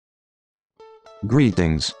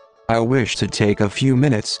Greetings. I wish to take a few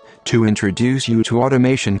minutes to introduce you to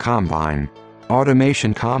Automation Combine.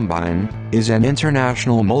 Automation Combine is an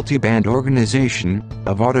international multi-band organization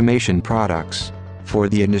of automation products for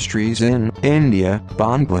the industries in India,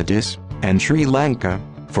 Bangladesh, and Sri Lanka.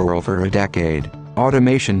 For over a decade,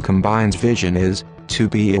 Automation Combine's vision is to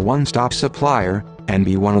be a one-stop supplier and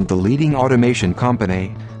be one of the leading automation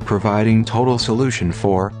company providing total solution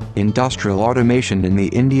for industrial automation in the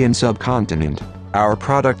Indian subcontinent. Our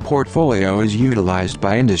product portfolio is utilized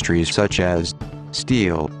by industries such as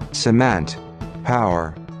steel, cement,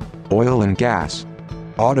 power, oil and gas,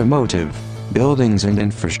 automotive, buildings and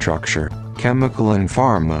infrastructure, chemical and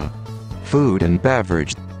pharma, food and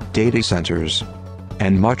beverage, data centers,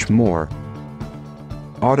 and much more.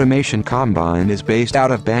 Automation Combine is based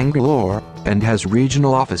out of Bangalore and has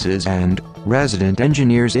regional offices and resident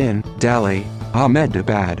engineers in Delhi,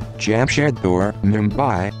 Ahmedabad, Jamshedpur,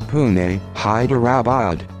 Mumbai, Pune,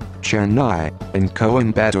 Hyderabad, Chennai, and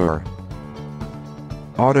Coimbatore.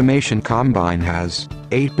 Automation Combine has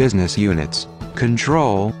 8 business units: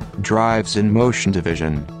 Control, Drives and Motion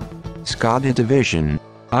Division, SCADA Division,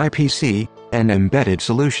 IPC, and Embedded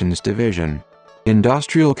Solutions Division,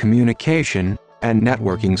 Industrial Communication and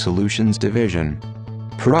Networking Solutions Division,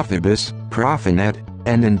 ProfiBus, Profinet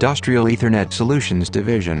and Industrial Ethernet Solutions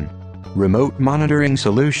Division, Remote Monitoring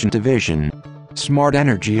Solution Division, Smart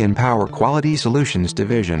Energy and Power Quality Solutions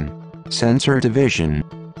Division, Sensor Division.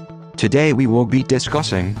 Today we will be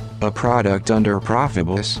discussing a product under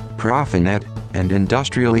ProfiBus, Profinet, and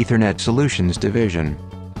Industrial Ethernet Solutions Division.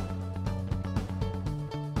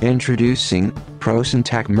 Introducing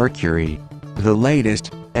Procentec Mercury, the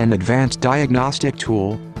latest and advanced diagnostic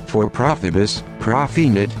tool for ProfiBus,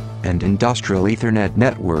 Profinet, and Industrial Ethernet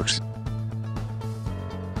networks.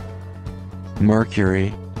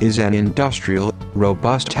 Mercury is an industrial,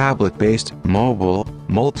 robust tablet-based, mobile,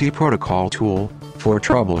 multi-protocol tool for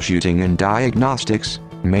troubleshooting and diagnostics,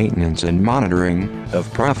 maintenance and monitoring of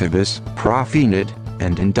ProfiBus, Profinet,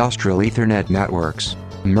 and Industrial Ethernet networks.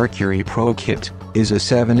 Mercury Pro Kit is a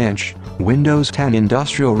 7-inch Windows 10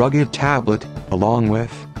 industrial rugged tablet, along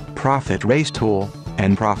with ProfiRace tool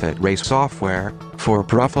and ProfiRace software for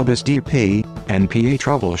ProfiBus DP and PE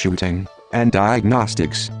troubleshooting and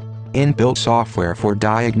diagnostics. Inbuilt software for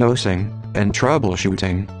diagnosing and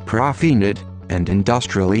troubleshooting Profinet and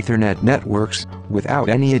Industrial Ethernet networks without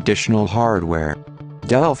any additional hardware.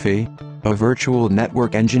 Delphi, a virtual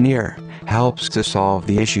network engineer, helps to solve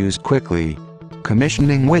the issues quickly.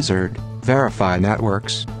 Commissioning Wizard, verify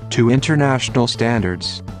networks to international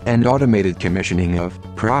standards, and automated commissioning of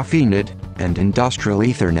Profinet and Industrial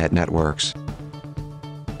Ethernet networks.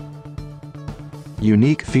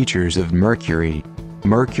 Unique features of Mercury.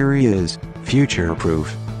 Mercury is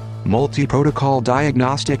future-proof, multi-protocol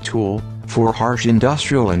diagnostic tool for harsh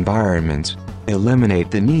industrial environments.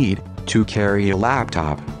 Eliminate the need to carry a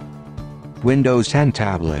laptop. Windows 10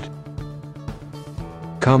 tablet.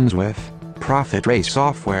 Comes with ProfiRace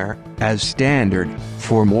software as standard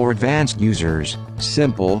for more advanced users.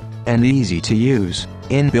 Simple and easy to use,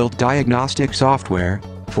 inbuilt diagnostic software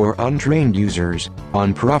for untrained users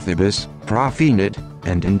on ProfiBus, Profinet,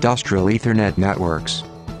 and Industrial Ethernet networks.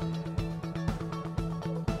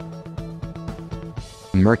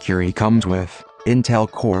 Mercury comes with Intel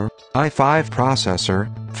Core i5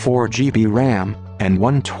 processor, 4GB RAM, and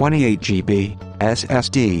 128GB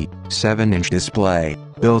SSD, 7-inch display,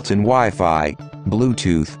 built-in Wi-Fi,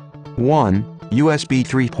 Bluetooth 1, USB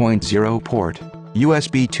 3.0 port,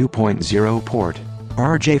 USB 2.0 port,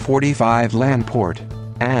 RJ45 LAN port,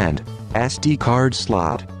 and SD card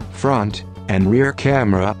slot, front and rear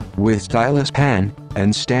camera with stylus pen,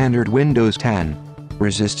 and standard Windows 10.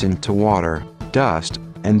 Resistant to water, dust,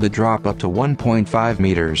 and the drop up to 1.5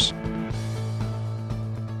 meters.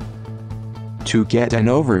 To get an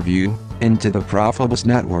overview into the ProfiBus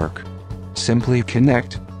network, simply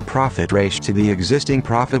connect ProfiRace to the existing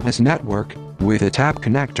ProfiBus network with a tap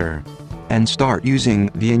connector and start using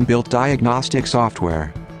the inbuilt diagnostic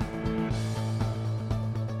software.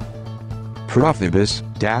 ProfiBus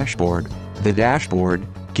dashboard. The dashboard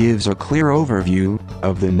gives a clear overview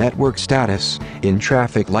of the network status in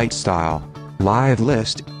traffic light style, live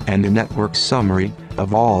list, and a network summary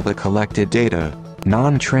of all the collected data.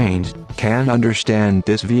 Non-trained can understand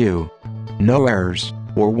this view. No errors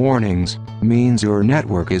or warnings means your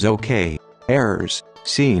network is okay. Errors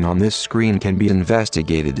seen on this screen can be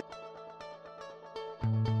investigated.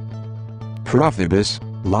 ProfiBus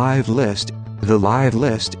live list. The live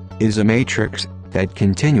list is a matrix that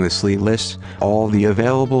continuously lists all the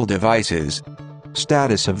available devices.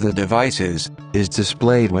 Status of the devices is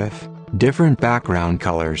displayed with different background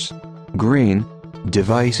colors. Green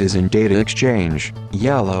devices in data exchange;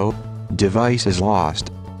 yellow, device is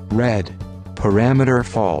lost; red, parameter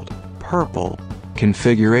fault; purple,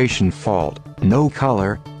 configuration fault; no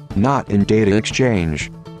color, not in data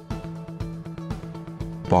exchange.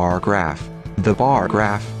 Bar graph. The bar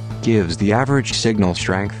graph gives the average signal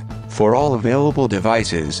strength for all available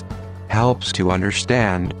devices. Helps to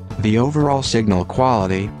understand the overall signal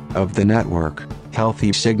quality of the network.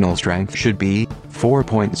 Healthy signal strength should be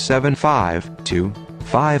 4.75 to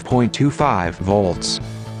 5.25 volts.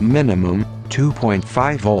 Minimum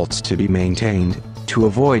 2.5 volts to be maintained to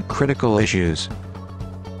avoid critical issues.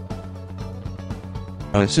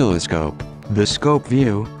 Oscilloscope. The scope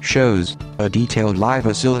view shows a detailed live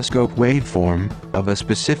oscilloscope waveform of a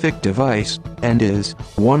specific device and is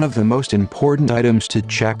one of the most important items to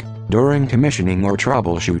check during commissioning or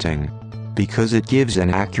troubleshooting, because it gives an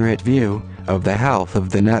accurate view of the health of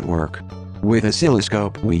the network. With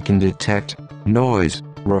oscilloscope we can detect noise,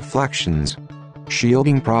 reflections,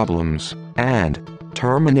 shielding problems, and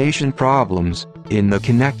termination problems in the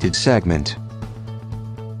connected segment.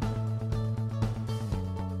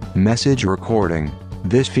 Message recording.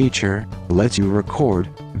 This feature lets you record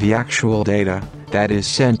the actual data that is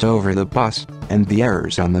sent over the bus and the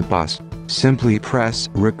errors on the bus. Simply press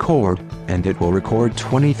record and it will record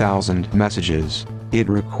 20,000 messages. It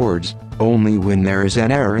records only when there is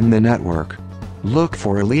an error in the network. Look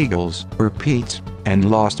for illegals, repeats,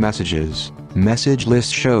 and lost messages. Message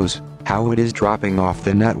list shows how it is dropping off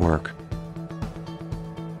the network.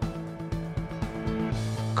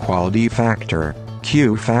 Quality factor.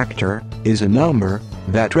 Q factor is a number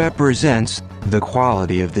that represents the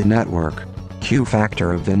quality of the network. Q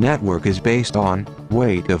factor of the network is based on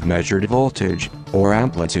weight of measured voltage, or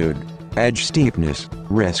amplitude, edge steepness,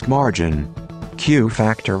 risk margin. Q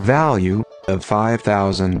factor value of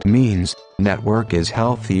 5,000 means network is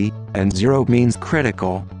healthy, and 0 means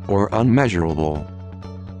critical, or unmeasurable.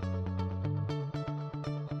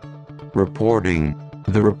 Reporting.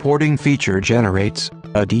 The reporting feature generates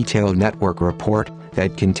a detailed network report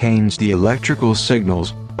that contains the electrical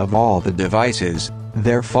signals of all the devices,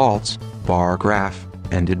 their faults, bar graph,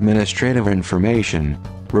 and administrative information.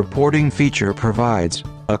 Reporting feature provides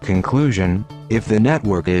a conclusion if the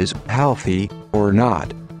network is healthy or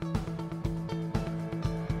not.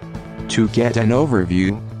 To get an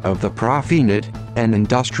overview of the Profinet and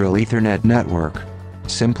Industrial Ethernet network,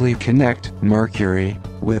 simply connect Mercury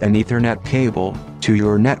with an Ethernet cable to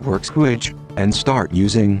your network switch and start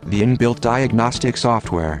using the inbuilt diagnostic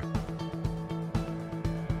software.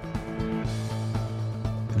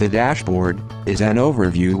 The dashboard is an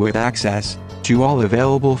overview with access to all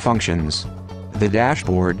available functions. The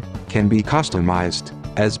dashboard can be customized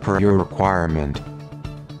as per your requirement.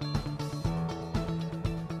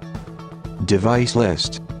 Device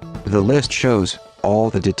list. The list shows all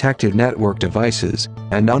the detected network devices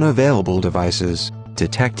and unavailable devices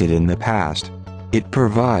detected in the past. It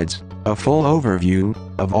provides a full overview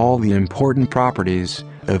of all the important properties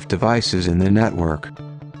of devices in the network.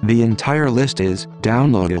 The entire list is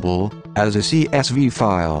downloadable as a CSV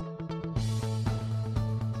file.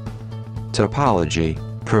 Topology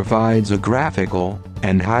provides a graphical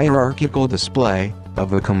and hierarchical display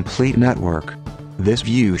of a complete network. This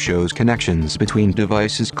view shows connections between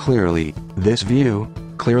devices clearly. This view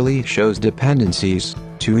clearly shows dependencies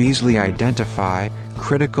to easily identify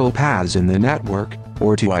critical paths in the network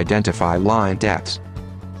or to identify line depths.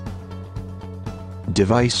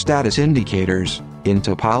 Device status indicators in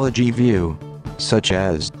Topology view, such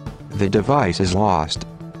as the device is lost,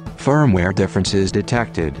 firmware differences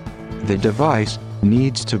detected, the device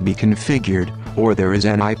needs to be configured, or there is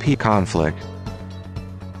an IP conflict.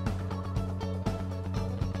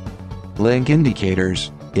 Link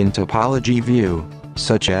indicators in Topology view,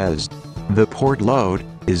 such as the port load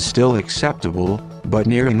is still acceptable but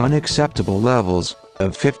nearing unacceptable levels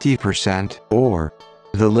of 50%, or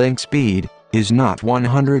the link speed is not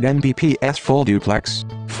 100 Mbps full duplex.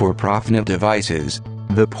 For Profinet devices,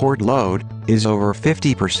 the port load is over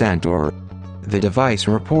 50%, or the device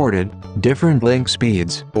reported different link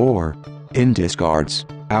speeds, or in discards,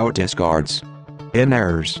 out discards, in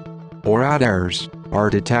errors, or out errors are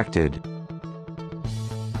detected.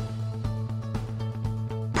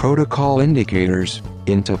 Protocol indicators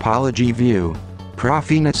in Topology view,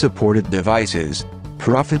 Profinet supported devices,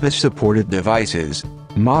 ProfiBus supported devices,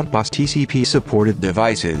 Modbus TCP supported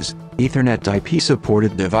devices, Ethernet IP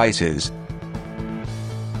supported devices.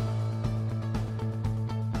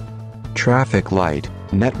 Traffic light,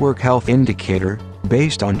 network health indicator,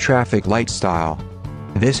 based on traffic light style.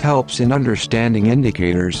 This helps in understanding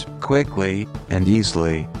indicators quickly and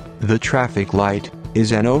easily. The traffic light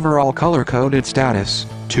is an overall color-coded status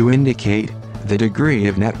to indicate the degree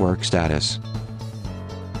of network status.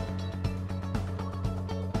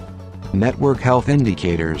 Network health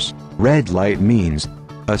indicators. Red light means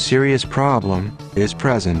a serious problem is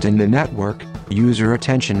present in the network, user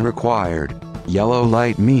attention required. Yellow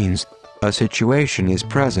light means a situation is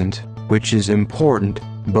present, which is important,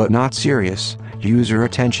 but not serious, user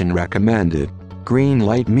attention recommended. Green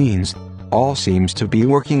light means all seems to be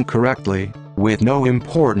working correctly, with no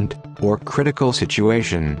important or critical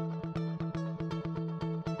situation.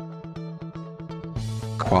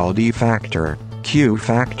 Quality factor. Q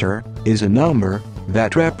factor is a number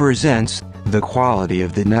that represents the quality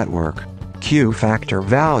of the network. Q factor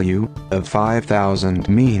value of 5000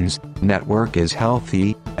 means network is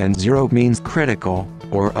healthy, and 0 means critical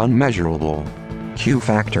or unmeasurable. Q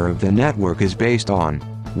factor of the network is based on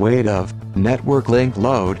weight of network link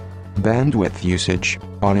load, bandwidth usage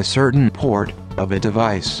on a certain port of a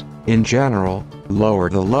device. In general, lower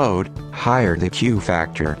the load, higher the Q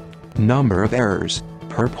factor. Number of errors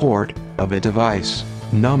per port of a device.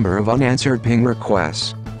 Number of unanswered ping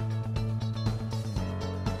requests.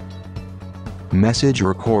 Message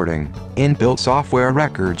recording. Inbuilt software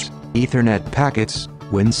records Ethernet packets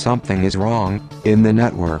when something is wrong in the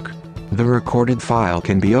network. The recorded file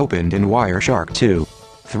can be opened in Wireshark 2.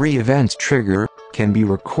 3 events trigger can be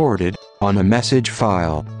recorded on a message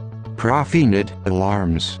file. Profinet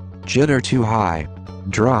alarms. Jitter too high.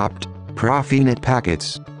 Dropped Profinet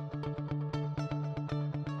packets.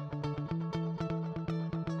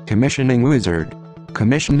 Commissioning wizard.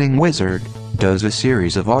 Commissioning wizard does a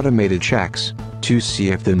series of automated checks to see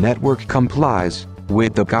if the network complies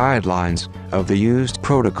with the guidelines of the used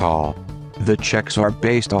protocol. The checks are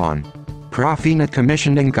based on Profinet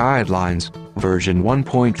Commissioning Guidelines, version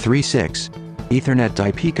 1.36, Ethernet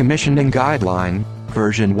IP Commissioning Guideline,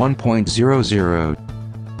 version 1.00.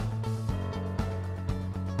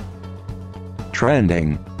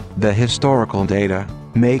 Trending. The historical data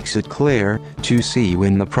makes it clear to see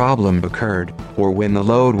when the problem occurred, or when the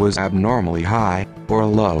load was abnormally high or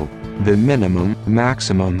low. The minimum,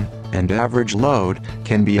 maximum, and average load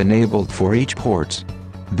can be enabled for each port.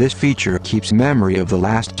 This feature keeps memory of the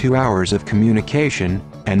last 2 hours of communication,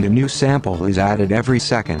 and a new sample is added every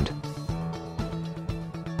second.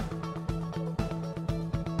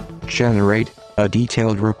 Generate a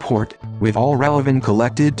detailed report with all relevant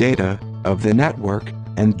collected data of the network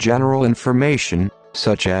and general information,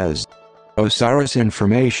 such as OSIRIS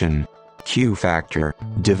information, Q factor,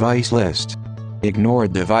 device list,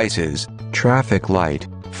 ignored devices, traffic light,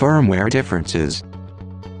 firmware differences.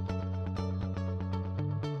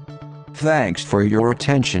 Thanks for your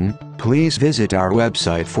attention. Please visit our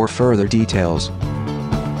website for further details.